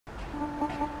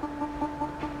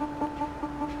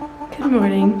Good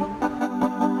morning.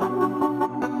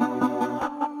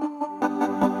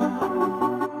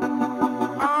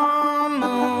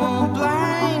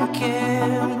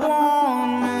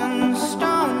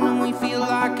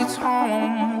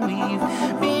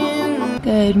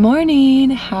 Good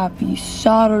morning. Happy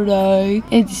Saturday.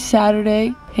 It's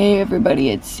Saturday. Hey everybody,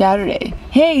 it's Saturday.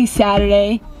 Hey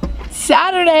Saturday.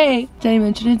 Saturday! Did I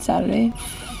mention it's Saturday?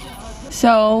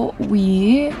 So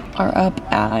we are up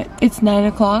at, it's 9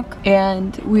 o'clock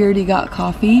and we already got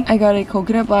coffee. I got a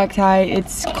coconut black tie.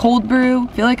 It's cold brew.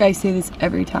 I feel like I say this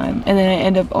every time and then I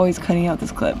end up always cutting out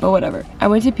this clip, but whatever. I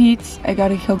went to Pete's. I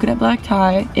got a coconut black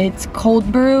tie. It's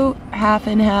cold brew, half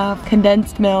and half,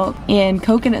 condensed milk and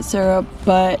coconut syrup,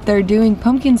 but they're doing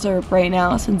pumpkin syrup right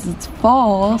now since it's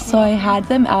fall. So I had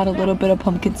them add a little bit of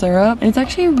pumpkin syrup and it's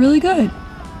actually really good.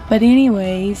 But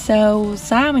anyway, so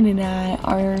Simon and I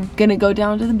are gonna go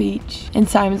down to the beach and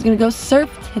Simon's gonna go surf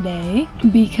today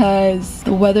because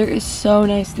the weather is so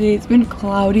nice today. It's been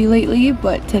cloudy lately,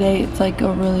 but today it's like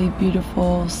a really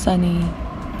beautiful sunny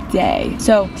day.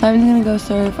 So Simon's gonna go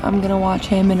surf, I'm gonna watch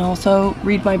him and also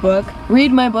read my book.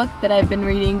 Read my book that I've been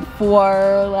reading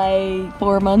for like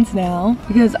 4 months now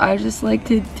because I just like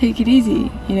to take it easy,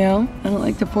 you know? I don't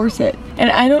like to force it. And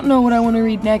I don't know what I want to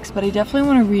read next, but I definitely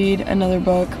want to read another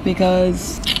book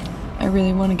because I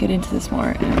really want to get into this more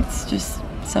and it's just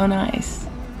so nice.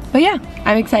 But yeah,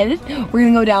 I'm excited. We're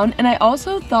gonna go down and I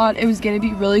also thought it was gonna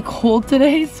be really cold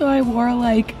today, so I wore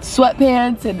like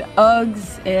sweatpants and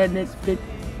Uggs and it's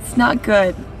not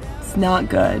good. It's not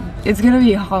good. It's gonna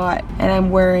be hot and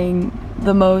I'm wearing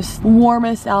the most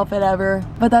warmest outfit ever,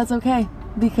 but that's okay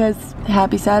because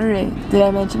happy Saturday. Did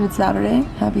I mention it's Saturday?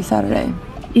 Happy Saturday.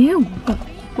 Ew,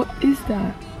 what is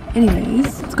that?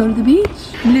 Anyways, let's go to the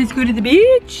beach. Let's go to the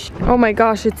beach. Oh my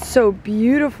gosh, it's so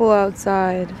beautiful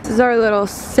outside. This is our little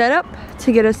setup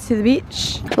to get us to the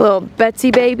beach. A little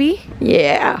Betsy baby.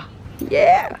 Yeah,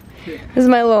 yeah. This is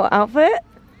my little outfit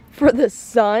for the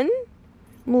sun.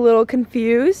 I'm a little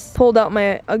confused. Pulled out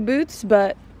my Ugg boots,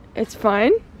 but it's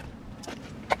fine.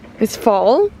 It's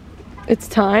fall. It's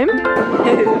time. Sorry.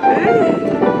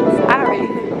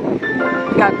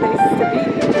 Got places to be.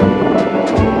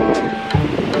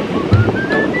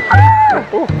 Ah!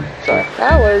 Oh, sorry.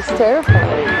 That was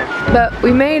terrifying. But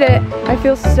we made it. I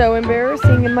feel so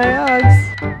embarrassing in my Uggs.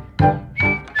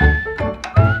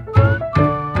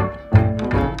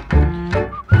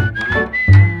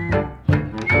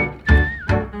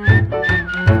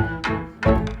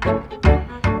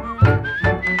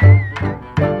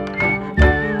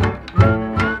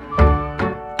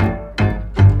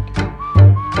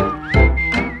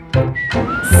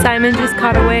 Simon just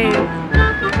caught a wave.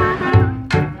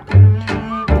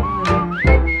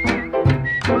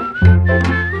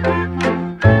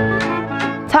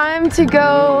 Time to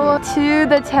go to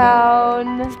the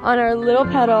town on our little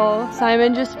pedal.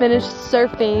 Simon just finished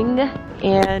surfing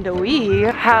and we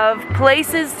have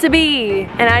places to be.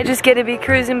 And I just get to be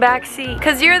cruising backseat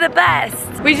because you're the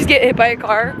best. We just get hit by a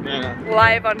car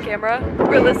live on camera.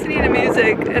 We're listening to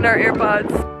music in our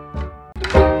AirPods.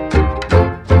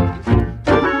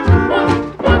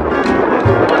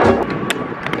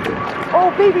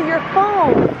 Baby, your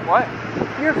phone. What?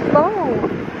 Your phone.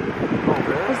 Oh,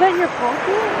 really? Was that your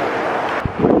pocket?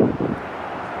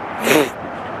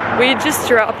 We just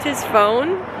dropped his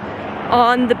phone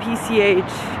on the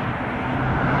PCH.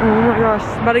 Oh my gosh,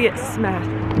 it's about to get smashed.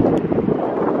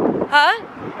 Huh?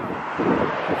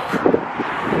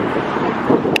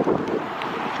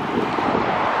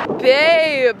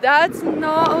 Babe, that's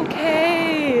not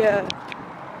okay.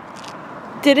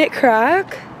 Did it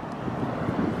crack?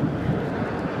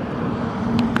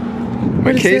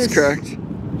 My case cracked.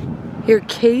 Your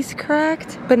case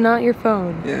cracked, but not your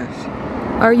phone? Yes.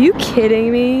 Are you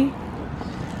kidding me?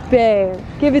 Babe,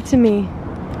 give it to me.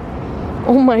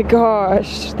 Oh my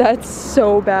gosh, that's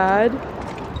so bad.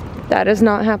 That is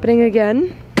not happening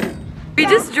again. We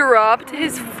just dropped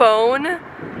his phone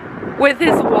with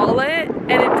his wallet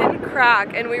and it didn't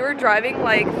crack and we were driving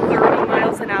like 30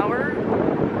 miles an hour.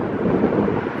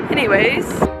 Anyways.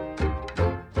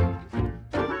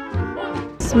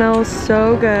 Smells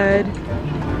so good.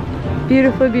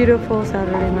 Beautiful, beautiful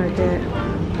Saturday market.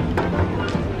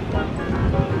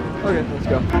 Okay, let's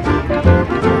go.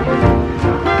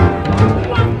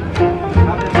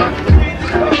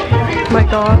 Oh my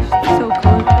gosh, so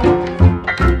colorful.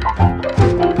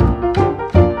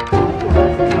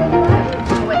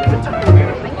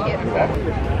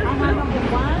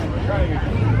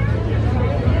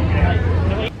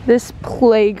 This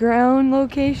playground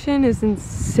location is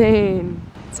insane.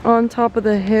 It's on top of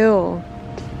the hill.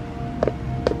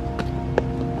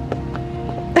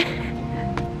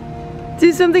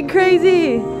 Do something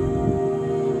crazy.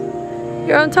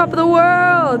 You're on top of the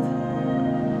world.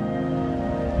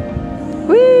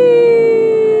 Whee!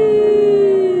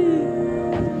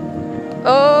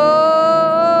 Oh!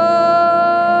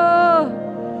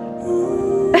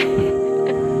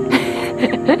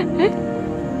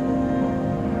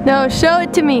 No, show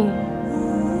it to me.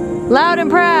 Loud and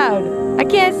proud. I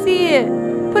can't see it.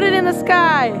 Put it in the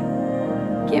sky.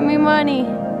 Give me money.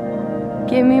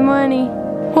 Give me money.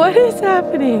 What is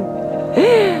happening?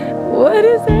 What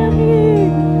is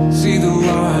happening? See the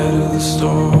light of the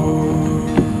stars.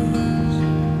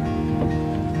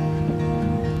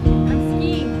 I'm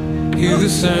skiing. Hear the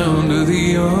sound of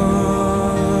the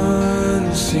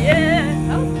unseen. Yeah,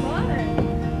 that was fun.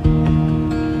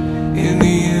 In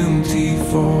the empty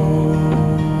fall.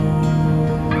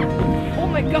 Oh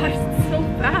my gosh, it's so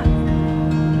fast.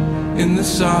 In the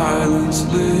silence,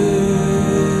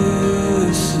 listen.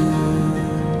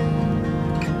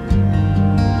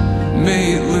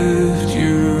 May it lift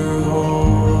your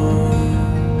heart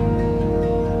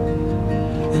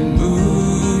and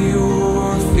move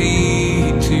your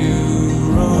feet to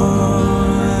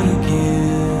run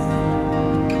again.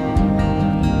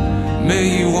 May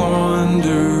you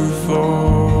wander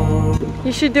far.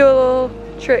 You should do a little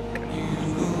trick.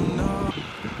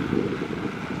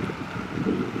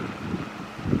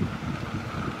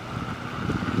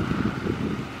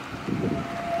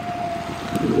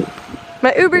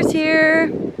 My Uber's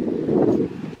here.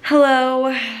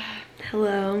 Hello.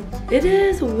 Hello. It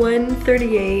is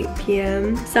 1:38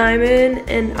 p.m. Simon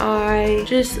and I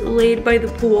just laid by the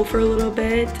pool for a little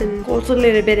bit and got a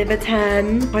little bit of a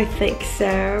tan. I think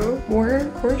so.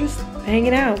 We're just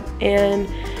hanging out. And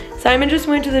Simon just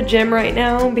went to the gym right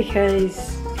now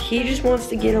because he just wants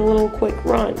to get a little quick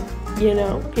run. You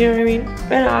know what I mean?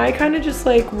 And I kind of just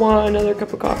like want another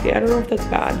cup of coffee. I don't know if that's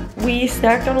bad. We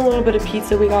snacked on a little bit of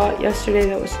pizza we got yesterday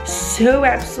that was so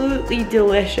absolutely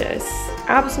delicious.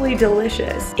 Absolutely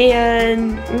delicious.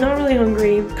 And I'm not really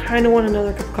hungry. Kind of want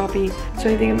another cup of coffee. So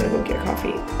I think I'm gonna go get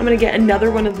coffee. I'm gonna get another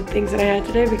one of the things that I had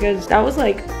today because that was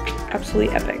like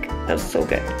absolutely epic. That was so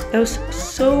good. That was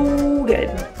so good.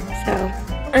 So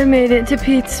I made it to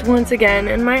Pete's once again,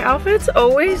 and my outfits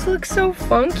always look so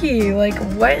funky. Like,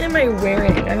 what am I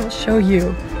wearing? I will show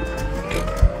you.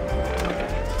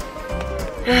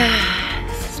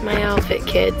 This is my outfit,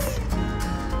 kids.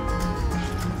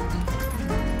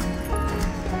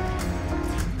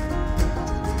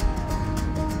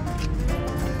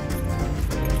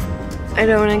 I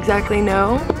don't exactly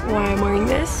know why I'm wearing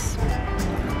this,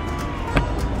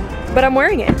 but I'm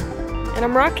wearing it, and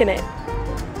I'm rocking it,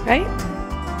 right?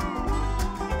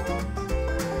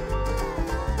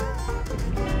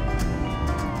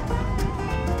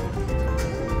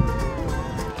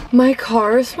 My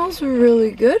car smells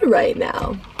really good right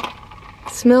now.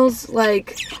 It smells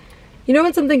like, you know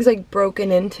when something's like broken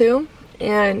into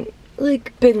and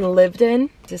like been lived in?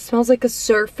 It smells like a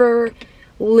surfer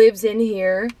lives in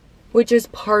here, which is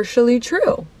partially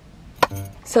true.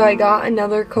 So I got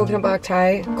another coconut black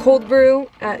chai, cold brew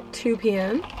at 2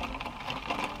 p.m.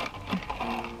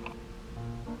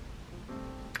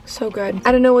 So good.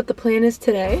 I don't know what the plan is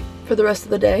today for the rest of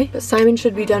the day, but Simon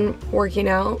should be done working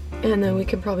out and then we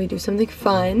can probably do something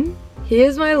fun. He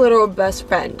is my literal best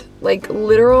friend, like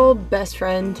literal best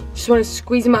friend. Just want to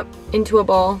squeeze him up into a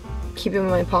ball, keep him in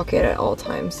my pocket at all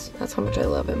times. That's how much I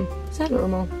love him. Is that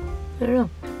normal? I don't know.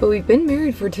 But we've been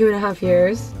married for 2.5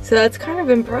 years, so that's kind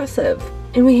of impressive.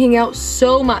 And we hang out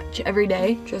so much every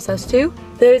day, just us two,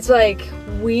 that it's like,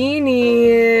 we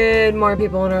need more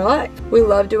people in our life. We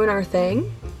love doing our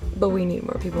thing, but we need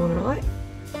more people in our life.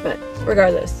 But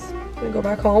regardless, I'm gonna go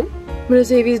back home. I'm gonna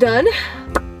see if he's done,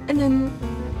 and then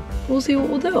we'll see what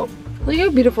we'll do. Look how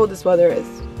beautiful this weather is.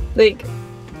 Like,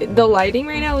 the lighting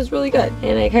right now is really good,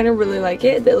 and I kind of really like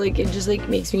it, that like it just like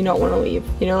makes me not want to leave.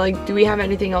 You know, like, do we have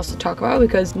anything else to talk about?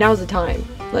 Because now's the time.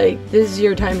 Like, this is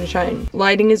your time to shine.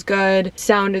 Lighting is good,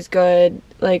 sound is good,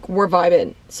 like, we're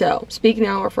vibing. So, speak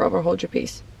now or forever hold your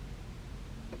peace.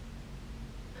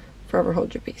 Forever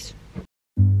hold your peace.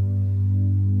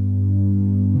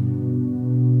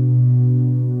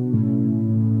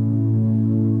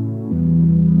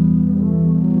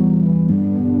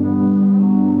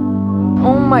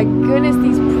 Oh my goodness,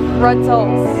 these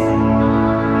pretzels.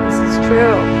 This is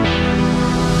true.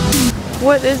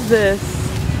 What is this?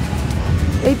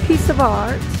 A piece of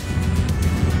art.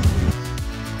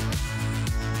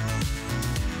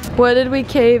 What did we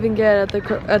cave and get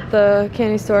at the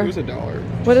candy store? It was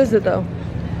 $1. What is it though?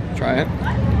 Try it.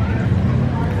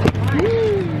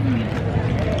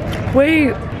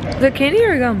 Wait, the candy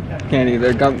or gum? Candy,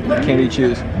 they're gum candy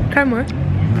chews. Try more.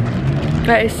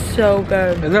 That is so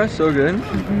good. Isn't that so good?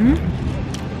 Mm-hmm.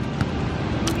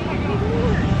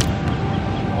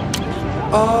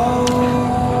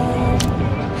 Oh,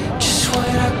 just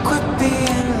when I quit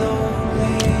being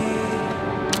lonely,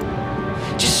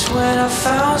 just when I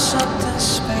found something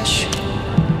special,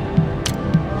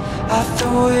 I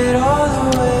threw it all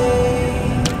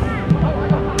away.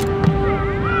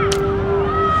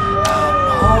 I'm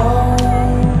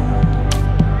home,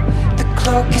 the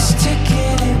clock is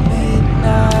ticking at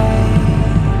midnight.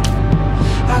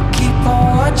 I keep on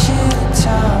watching the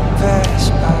time pass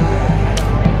by,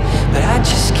 but I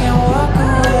just can't walk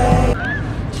away.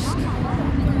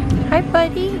 Hi,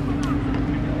 buddy.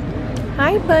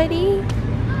 Hi, buddy.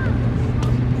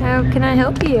 How can I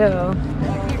help you?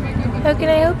 How can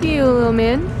I help you, little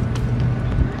man?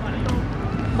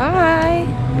 Bye.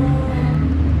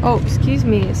 Oh, excuse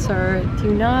me, sir.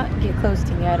 Do not get close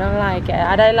to me. I don't like it.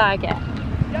 I don't like it.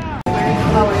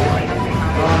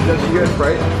 Does she get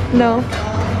Sprite? No.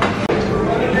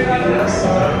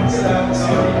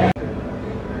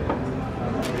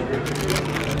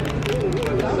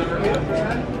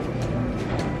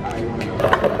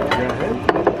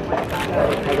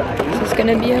 This is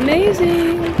gonna be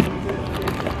amazing.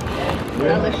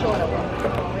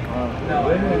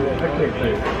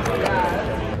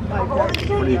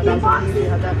 What do you think?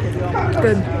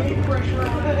 Good.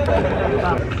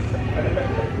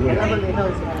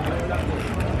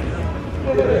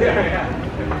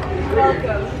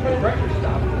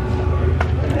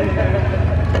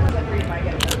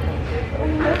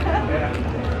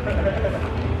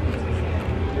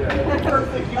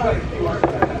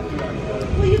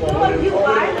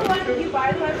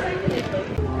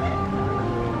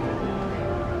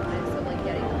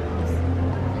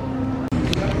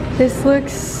 This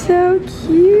looks so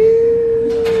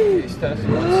cute. Taste test,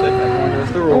 one sip, everyone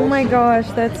knows the rules. Oh my gosh,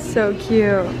 that's so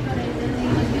cute.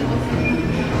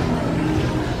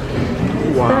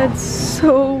 Wow. That's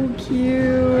so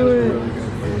cute.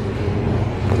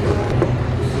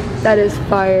 That is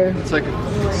fire. It's like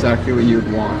exactly what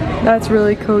you'd want. That's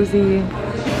really cozy.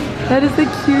 That is the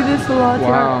cutest latte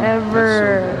Wow, art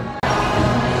ever.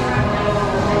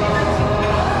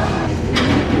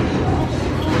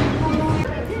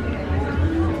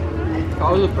 If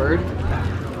I was a bird,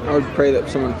 I would pray that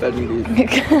someone fed me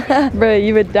these. Bro,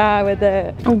 you would die with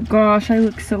it. Oh gosh, I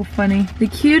look so funny. The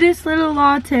cutest little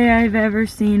latte I've ever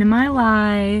seen in my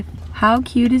life. How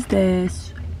cute is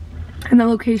this? And the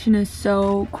location is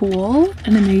so cool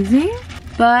and amazing.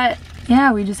 But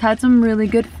yeah, we just had some really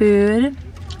good food.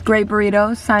 Great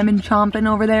burritos. Simon chomping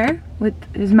over there with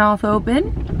his mouth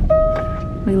open.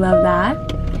 We love that.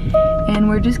 And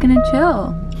we're just gonna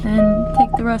chill and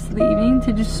take the rest of the evening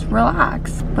to just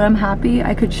relax. But I'm happy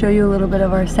I could show you a little bit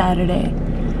of our Saturday.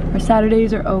 Our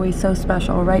Saturdays are always so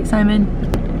special, right, Simon?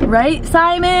 Right,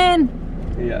 Simon?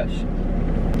 Yes.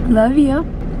 Love you.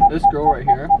 This girl right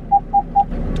here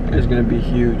is gonna be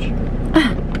huge.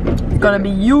 It's gonna be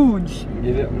huge.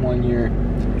 Give it 1 year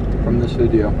from this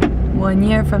video. 1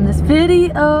 year from this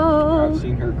video. I've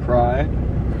seen her cry.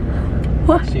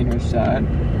 What? I've seen her sad.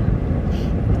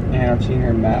 And I've seen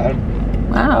her mad.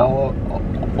 Wow. All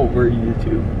over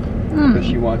YouTube. Because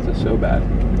she wants it so bad.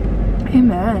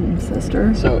 Amen,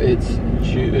 sister. So it's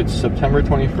September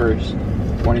 21st,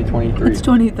 2023. It's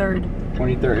 23rd.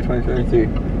 23rd, 2023.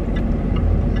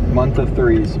 Month of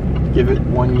threes. Give it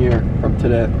 1 year from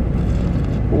today.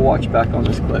 We'll watch back on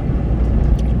this clip.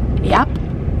 Yep.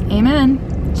 Amen.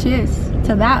 Cheers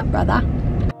to that, brother.